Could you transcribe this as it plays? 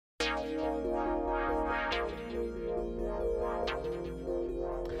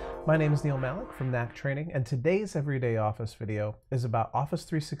My name is Malek from Knack Training, and today's Everyday Office video is about Office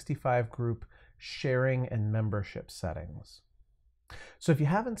 365 group sharing and membership settings. So if you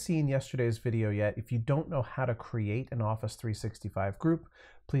haven't seen yesterday's video yet, if you don't know how to create an Office 365 group,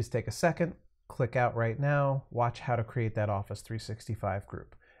 please take a second, click out right now, watch how to create that Office 365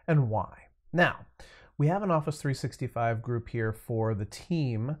 group and why. Now, we have an Office 365 group here for the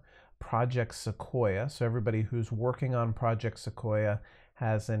team Project Sequoia. So everybody who's working on Project Sequoia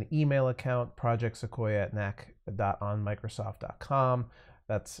has an email account, projectsequoia@knack.onmicrosoft.com.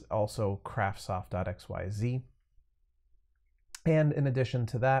 That's also craftsoft.xyz. And in addition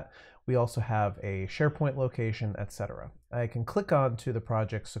to that, we also have a SharePoint location, etc. I can click on to the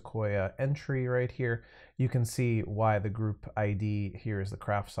Project Sequoia entry right here. You can see why the group ID here is the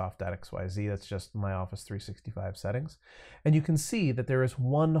craftsoft.xyz. That's just my Office 365 settings. And you can see that there is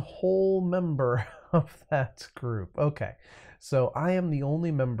one whole member of that group. Okay, so I am the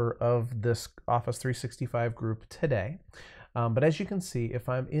only member of this Office 365 group today. But as you can see, if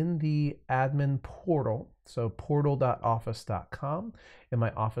I'm in the admin portal, so portal.office.com, in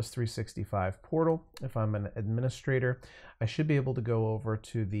my Office 365 portal, if I'm an administrator, I should be able to go over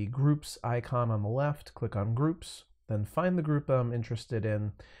to the groups icon on the left, click on groups, then find the group I'm interested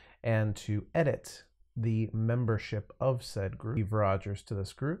in, and to edit the membership of said group, Steve Rogers to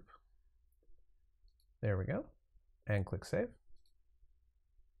this group. There we go, and click Save.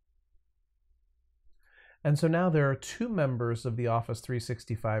 And so now there are two members of the Office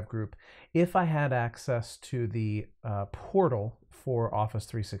 365 group if I had access to the portal for Office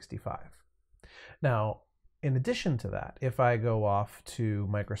 365. Now, in addition to that, if I go off to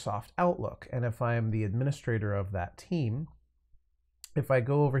Microsoft Outlook, and if I am the administrator of that team, if I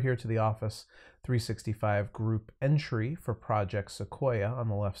go over here to the Office 365 group entry for Project Sequoia on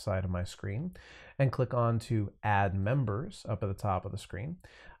the left side of my screen, and click on to Add Members up at the top of the screen,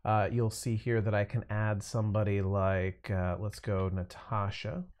 you'll see here that I can add somebody like, let's go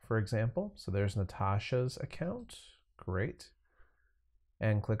Natasha, for example. So there's Natasha's account. Great.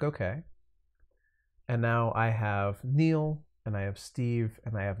 And click OK. And now I have Neil, and I have Steve,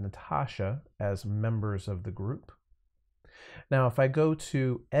 and I have Natasha as members of the group. Now, if I go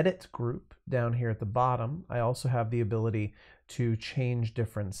to Edit Group down here at the bottom, I also have the ability to change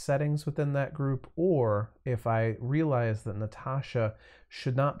different settings within that group, or if I realize that Natasha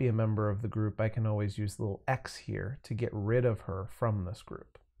should not be a member of the group, I can always use the little X here to get rid of her from this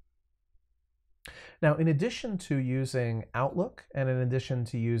group. Now, in addition to using Outlook and in addition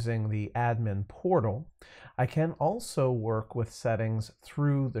to using the admin portal, I can also work with settings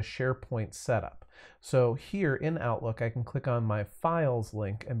through the SharePoint setup. So here in Outlook, I can click on my Files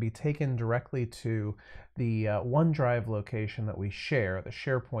link and be taken directly to the OneDrive location that we share, the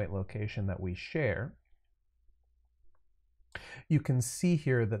SharePoint location that we share. You can see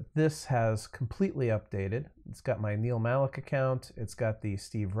here that this has completely updated. It's got my Neil Malek account, it's got the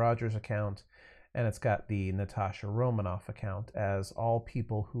Steve Rogers account, and it's got the Natasha Romanoff account as all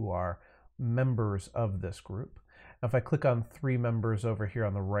people who are members of this group. Now, if I click on three members over here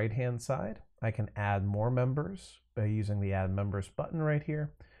on the right-hand side, I can add more members by using the Add Members button right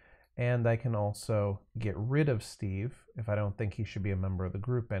here. And I can also get rid of Steve if I don't think he should be a member of the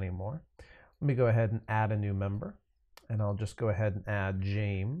group anymore. Let me go ahead and add a new member. And I'll just go ahead and add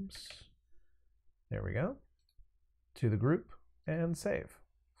James. There we go. To the group and save.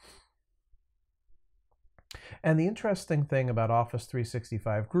 And the interesting thing about Office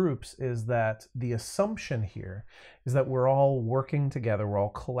 365 groups is that the assumption here is that we're all working together, we're all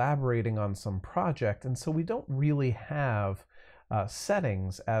collaborating on some project, and so we don't really have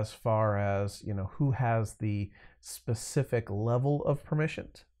settings as far as, who has the specific level of permission.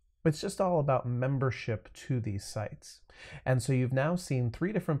 It's just all about membership to these sites. And so you've now seen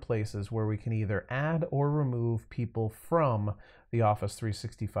three different places where we can either add or remove people from the Office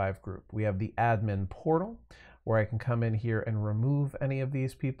 365 group. We have the admin portal, where I can come in here and remove any of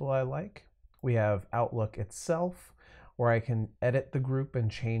these people I like. We have Outlook itself, where I can edit the group and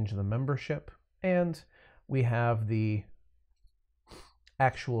change the membership. And we have the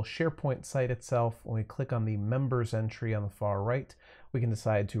actual SharePoint site itself. When we click on the members entry on the far right, we can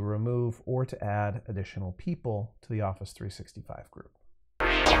decide to remove or to add additional people to the Office 365 group.